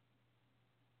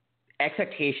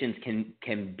 Expectations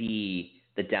can be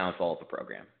the downfall of a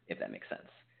program, if that makes sense.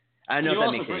 I don't know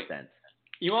if that makes any sense.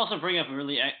 You also bring up a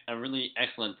really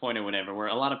excellent point or whatever, where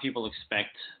a lot of people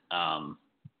expect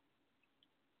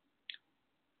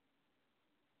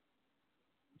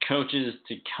coaches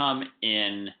to come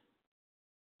in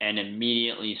and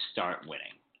immediately start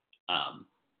winning,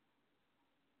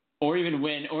 or even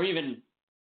win, or even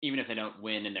if they don't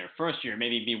win in their first year,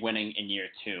 maybe be winning in year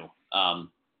 2.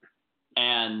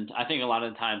 And I think a lot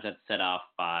of the times that's set off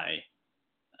by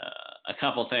a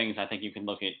couple things. I think you can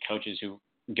look at coaches who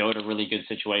go to really good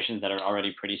situations that are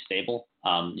already pretty stable.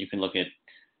 You can look at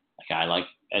a guy like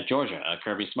at Georgia,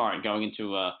 Kirby Smart, going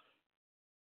into a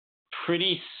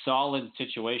pretty solid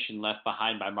situation left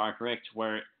behind by Mark Richt,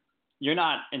 where you're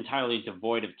not entirely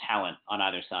devoid of talent on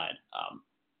either side.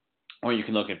 Or you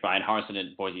can look at Brian Harsin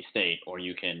at Boise State, or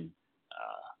you can,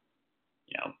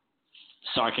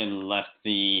 Sarkin left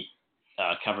the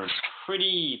cover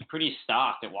pretty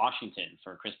stocked at Washington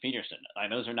for Chris Peterson.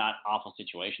 Those are not awful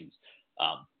situations.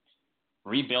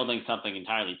 Rebuilding something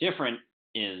entirely different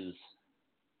is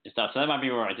tough. So that might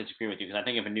be where I disagree with you, because I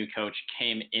think if a new coach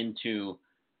came into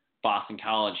Boston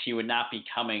College, he would not be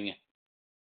coming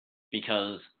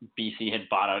because BC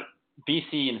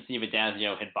and Steve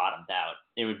Adazio had bottomed out.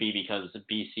 It would be because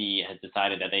BC had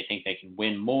decided that they think they can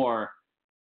win more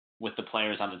with the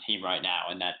players on the team right now,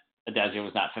 and that Adazio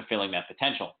was not fulfilling that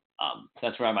potential. So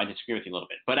that's where I might disagree with you a little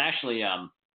bit. But actually,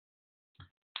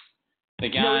 the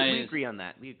guys... No, we agree on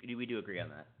that. We do agree on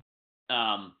that.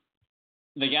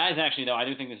 the guys actually, though, I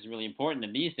do think this is really important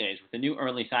in these days with the new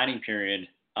early signing period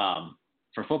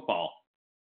for football.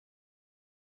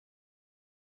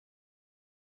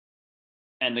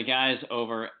 And the guys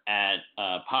over at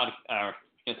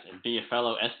be a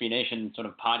fellow SB Nation sort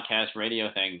of podcast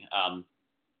radio thing,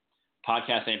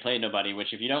 Podcast Ain't Played Nobody,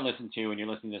 which if you don't listen to and you're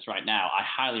listening to this right now, I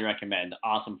highly recommend.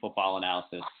 Awesome football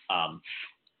analysis.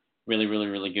 Really, really,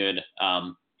 really good.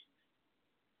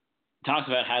 Talks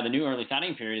about how the new early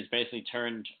signing period has basically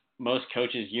turned most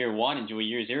coaches year one into a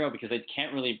year zero because they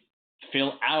can't really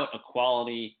fill out a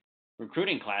quality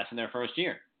recruiting class in their first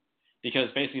year because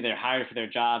basically they're hired for their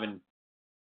job in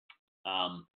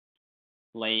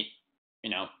late,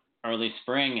 early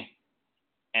spring,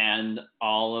 and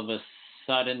all of a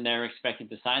sudden they're expected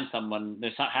to sign someone.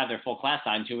 They have their full class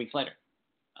signed 2 weeks later.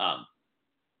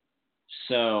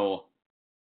 So,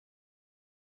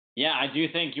 yeah, I do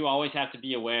think you always have to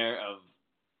be aware of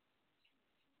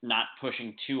not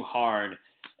pushing too hard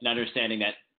and understanding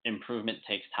that improvement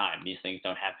takes time. These things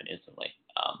don't happen instantly.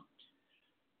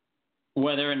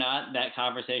 Whether or not that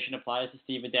conversation applies to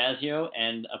Steve Addazio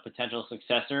and a potential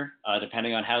successor,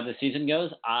 depending on how the season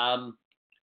goes,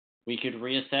 we could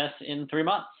reassess in 3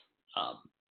 months.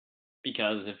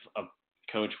 Because if a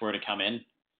coach were to come in,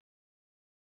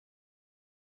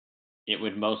 it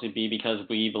would mostly be because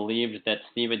we believed that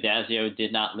Steve Addazio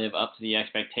did not live up to the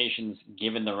expectations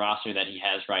given the roster that he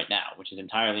has right now, which is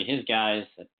entirely his guys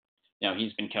that,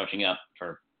 he's been coaching up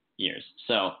for years.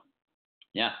 So,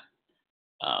 yeah.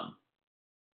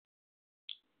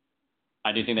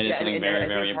 I do think that is something very,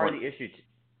 very important.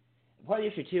 Part of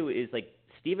the issue too is like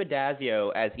Steve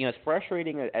Addazio, as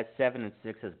frustrating as 7-6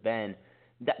 has been,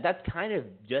 that's kind of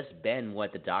just been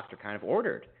what the doctor kind of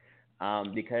ordered.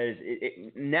 Because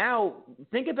now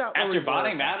think about after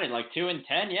bottoming out at like 2-10,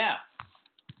 yeah.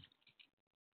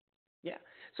 Yeah.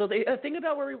 So think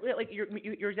about where we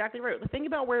you're exactly right. Think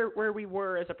about where we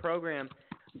were as a program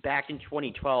back in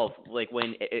 2012, like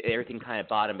when everything kind of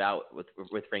bottomed out with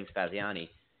Frank Spaziani.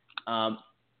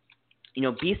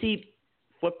 BC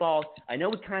football, I know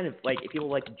we kind of people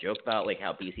like to joke about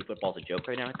how BC football is a joke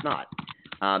right now. It's not.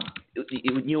 When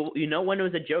it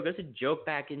was a joke? It was a joke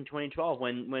back in 2012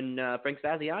 when Frank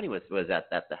Spaziani was at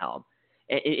the helm.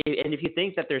 And if you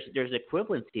think that there's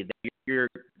equivalency, that you're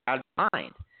out of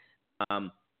mind.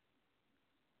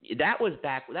 That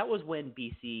was when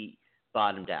BC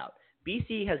bottomed out.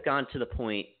 BC has gone to the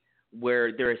point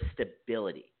where there is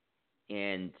stability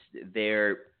and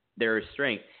there is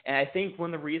strength. And I think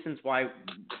one of the reasons why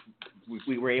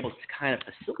we were able to kind of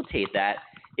facilitate that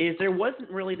is there wasn't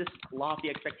really this lofty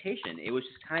expectation. It was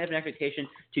just kind of an expectation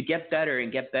to get better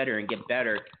and get better and get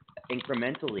better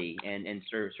incrementally and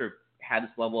sort of have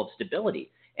this level of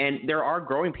stability. And there are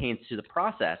growing pains to the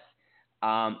process.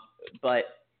 But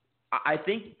I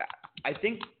think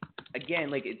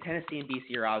again, Tennessee and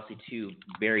BC are obviously two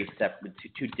very separate,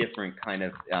 two different kind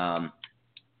of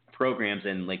programs,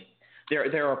 and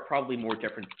there are probably more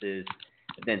differences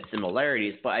than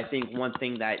similarities. But I think one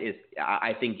thing that is,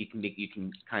 I think you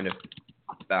can kind of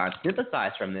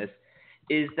synthesize from this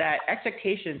is that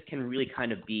expectations can really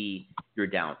kind of be your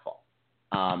downfall.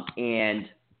 And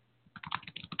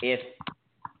if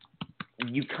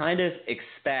you kind of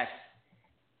expect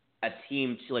a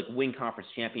team to win conference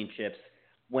championships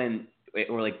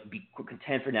or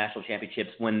contend for national championships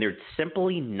when they're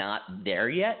simply not there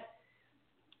yet,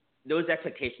 those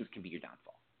expectations can be your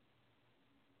downfall.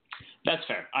 That's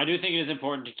fair. I do think it is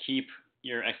important to keep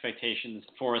your expectations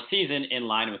for a season in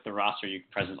line with the roster you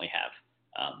presently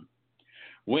have,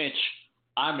 which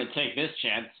I'm going to take this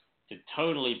chance to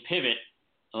totally pivot.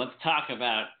 Let's talk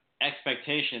about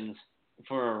expectations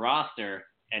for a roster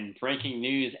and breaking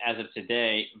news as of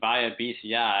today via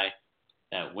BCI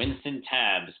that Winston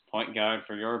Tabbs, point guard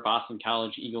for your Boston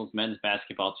College Eagles men's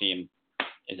basketball team,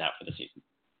 is out for the season.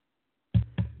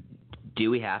 Do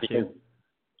we have to?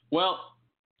 Well,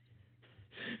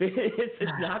 it's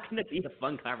not going to be a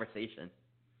fun conversation.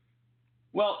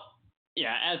 Well,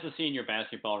 yeah, as a senior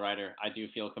basketball writer, I do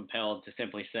feel compelled to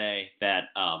simply say that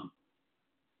I'll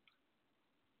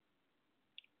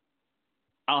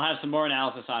have some more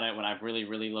analysis on it when I've really,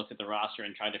 really looked at the roster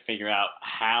and tried to figure out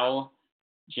how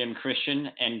Jim Christian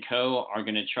and co. are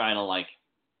going to try to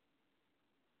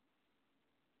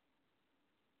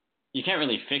you can't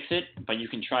really fix it, but you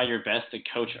can try your best to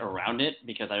coach around it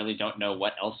because I really don't know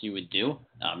what else you would do.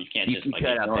 You can't just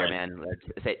cut out there, it. man.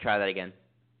 Try that again.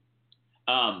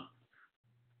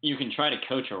 You can try to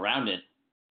coach around it.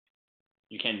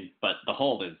 You can, but the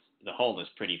hole is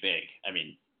pretty big. I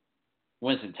mean,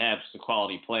 Winston Tabbs is a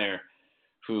quality player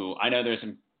who I know there's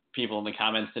some people in the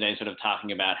comments today sort of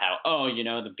talking about how,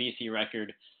 the BC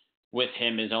record with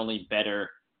him is only better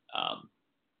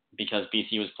because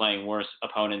BC was playing worse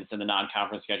opponents in the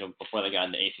non-conference schedule before they got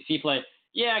into ACC play.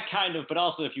 Yeah, kind of, but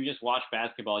also if you just watch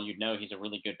basketball, you'd know he's a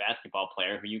really good basketball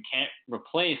player who you can't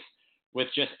replace with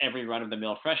just every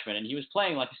run-of-the-mill freshman, and he was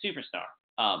playing like a superstar.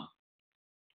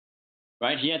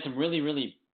 Right? He had some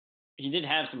he did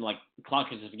have some like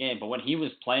clunkers of the game, but when he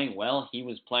was playing well, he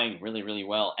was playing really, really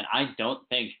well, and I don't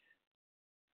think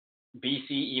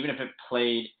BC, even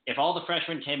if all the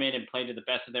freshmen came in and played to the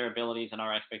best of their abilities and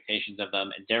our expectations of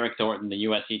them, and Derek Thornton, the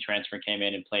USC transfer, came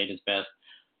in and played his best,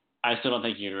 I still don't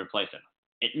think you'd replace him.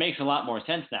 It makes a lot more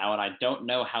sense now, and I don't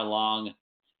know how long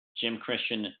Jim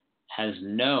Christian has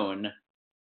known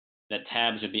that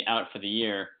Tabs would be out for the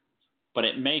year, but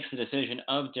it makes the decision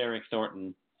of Derek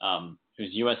Thornton,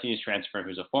 who's USC's transfer,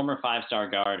 who's a former five-star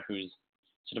guard, who's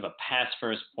sort of a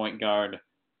pass-first point guard,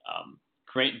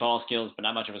 great ball skills, but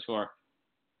not much of a scorer,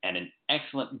 and an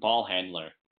excellent ball handler.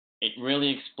 It really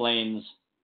explains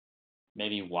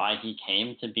maybe why he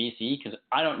came to BC, because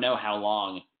I don't know how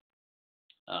long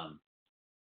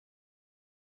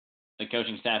the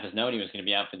coaching staff has known he was going to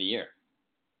be out for the year,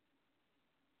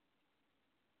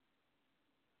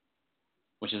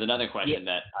 which is another question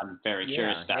that I'm very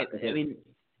curious about. I mean,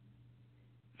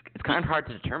 it's kind of hard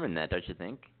to determine that, don't you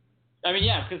think? I mean,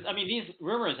 yeah, because, these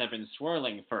rumors have been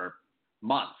swirling for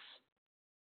months,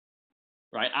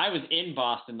 right? I was in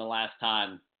Boston the last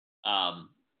time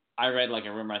I read like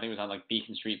a rumor, I think it was on like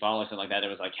Beacon Street Ball or something like that. It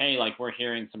was like, hey, like we're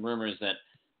hearing some rumors that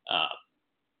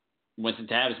Winston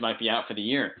Tabs might be out for the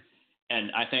year.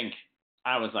 And I think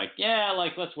I was like, yeah,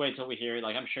 like let's wait till we hear it.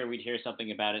 Like I'm sure we'd hear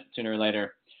something about it sooner or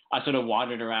later. I sort of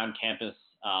wandered around campus,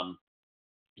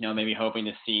 maybe hoping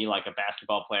to see like a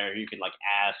basketball player who you could like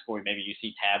ask, or maybe you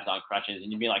see Tabs on crutches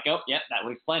and you'd be like, oh, yeah, that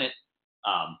would explain it.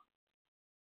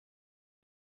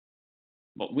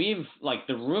 But we've like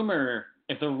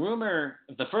if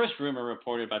the first rumor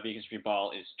reported by Beacon Street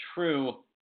Ball is true,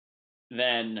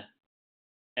 then,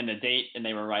 and the date, and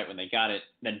they were right when they got it,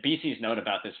 then BC's known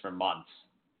about this for months.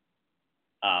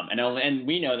 And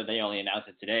we know that they only announced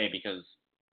it today because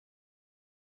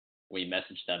we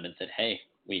messaged them and said, hey,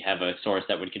 we have a source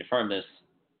that would confirm this.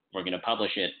 We're going to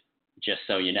publish it just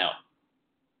so you know.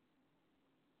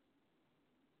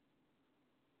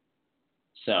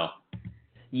 So.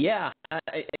 Yeah,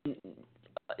 it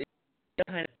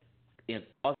kind of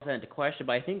calls that into question,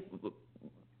 but I think,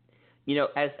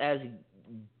 as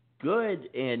good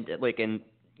and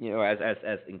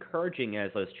as encouraging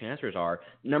as those transfers are,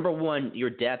 number one, your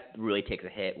depth really takes a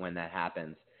hit when that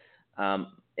happens.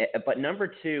 But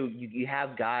number two, you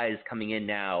have guys coming in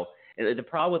now. The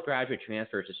problem with graduate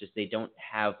transfers is just they don't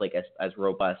have like as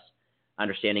robust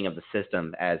understanding of the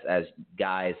system as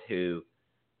guys who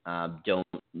don't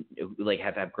like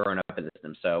have grown up in the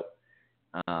system. So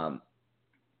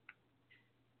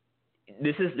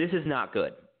this is not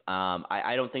good.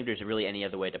 I don't think there's really any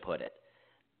other way to put it.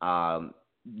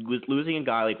 Losing a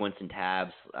guy like Winston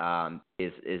Tabs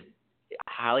is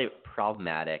highly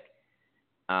problematic.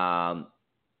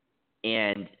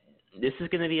 And this is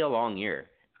going to be a long year.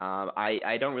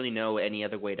 I don't really know any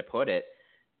other way to put it.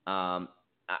 I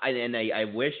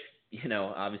wish,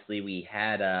 obviously we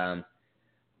had a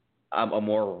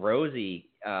more rosy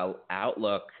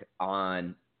outlook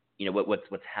on,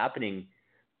 what's happening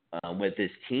with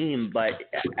this team. But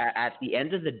at the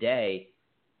end of the day,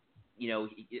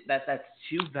 that's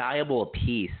too valuable a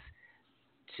piece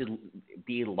to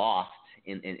be lost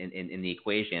in the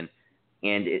equation,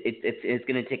 and it's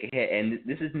going to take a hit. And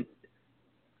this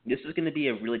is going to be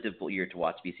a really difficult year to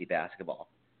watch BC basketball.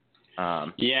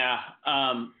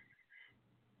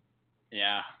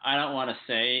 Yeah, I don't want to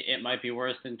say it might be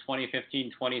worse than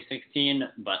 2015, 2016,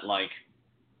 but like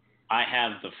I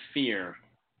have the fear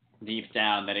deep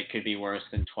down that it could be worse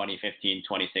than 2015,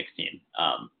 2016.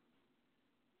 I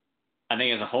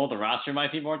think as a whole, the roster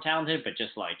might be more talented, but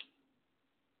just like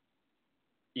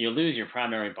you lose your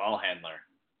primary ball handler,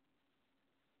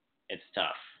 it's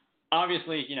tough.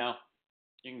 Obviously, you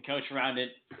can coach around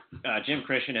it. Jim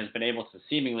Christian has been able to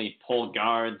seemingly pull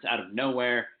guards out of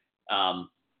nowhere. I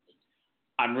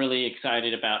was really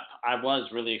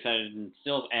excited and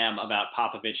still am about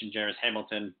Popovich and Jarris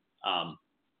Hamilton.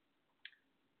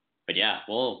 But yeah,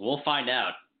 we'll find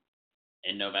out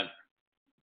in November.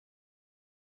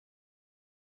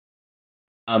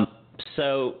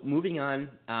 So moving on,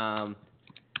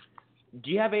 do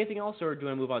you have anything else, or do you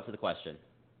want to move on to the question?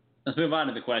 Let's move on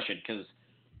to the question because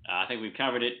I think we've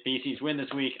covered it. BC's win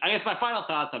this week. I guess my final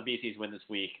thoughts on BC's win this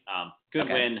week. Good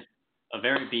win, a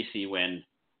very BC win.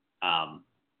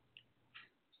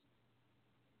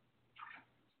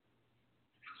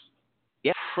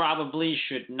 Probably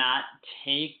should not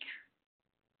take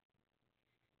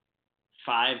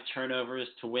 5 turnovers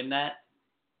to win that.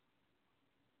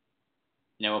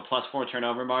 You know, a +4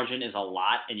 turnover margin is a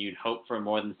lot, and you'd hope for a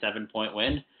more than 7-point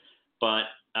win. But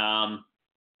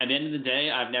at the end of the day,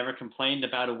 I've never complained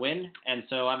about a win, and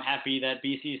so I'm happy that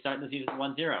BC is starting the season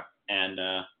 1-0.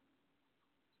 And,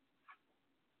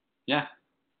 yeah.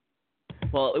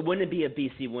 Well, it wouldn't be a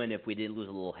BC win if we didn't lose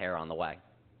a little hair on the way.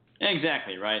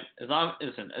 Exactly, right? As long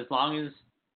as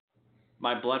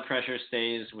my blood pressure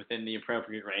stays within the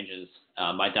appropriate ranges,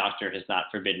 my doctor has not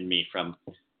forbidden me from...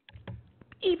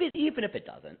 Even if it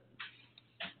doesn't.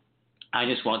 I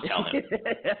just won't tell him.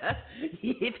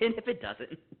 Even if it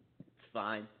doesn't. It's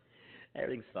fine.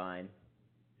 Everything's fine.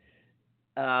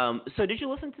 So did you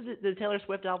listen to the Taylor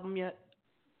Swift album yet?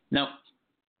 No.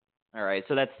 All right,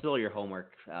 so that's still your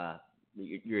homework.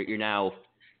 You're now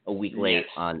a week late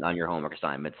on your homework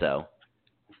assignment, so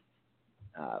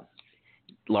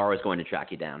Laura's going to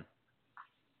track you down.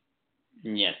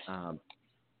 Yes.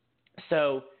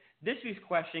 So this week's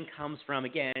question comes from,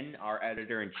 again, our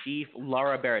editor-in-chief,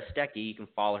 Laura Baristecki. You can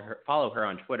follow her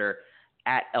on Twitter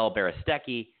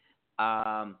 @LBaristecki.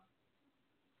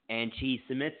 And she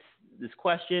submits this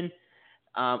question.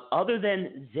 Other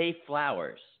than Zay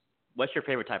flowers, what's your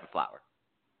favorite type of flower?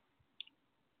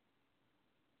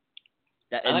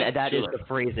 That is the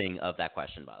phrasing of that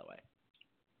question, by the way.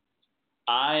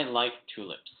 I like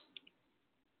tulips.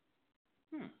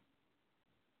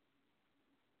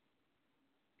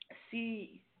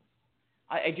 See,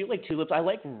 I do like tulips. I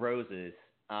like roses.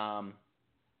 What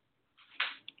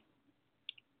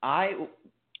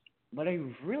I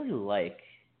really like,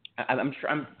 I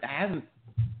haven't,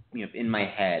 in my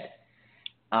head.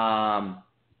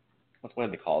 What are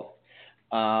they called?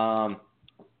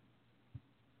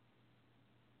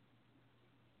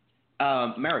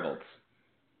 Marigolds.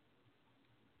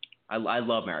 I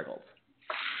love marigolds.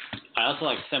 I also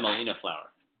like semolina flower.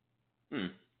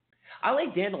 I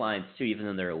like dandelions too, even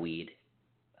though they're a weed.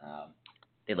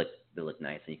 They look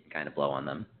nice, and you can kind of blow on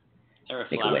them. They're a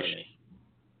flower to me.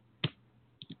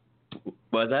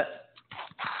 What was that?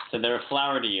 So they're a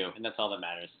flower to you, and that's all that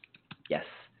matters. Yes,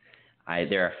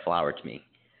 they're a flower to me.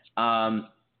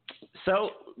 So,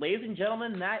 ladies and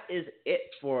gentlemen, that is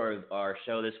it for our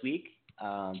show this week.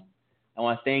 I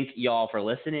want to thank y'all for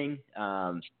listening.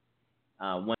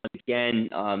 Once again,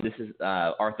 this is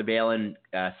Arthur Balin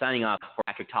signing off for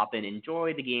Patrick Toppin.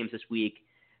 Enjoy the games this week,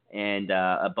 and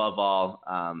above all,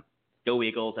 go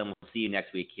Eagles, and we'll see you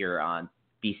next week here on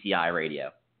BCI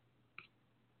Radio.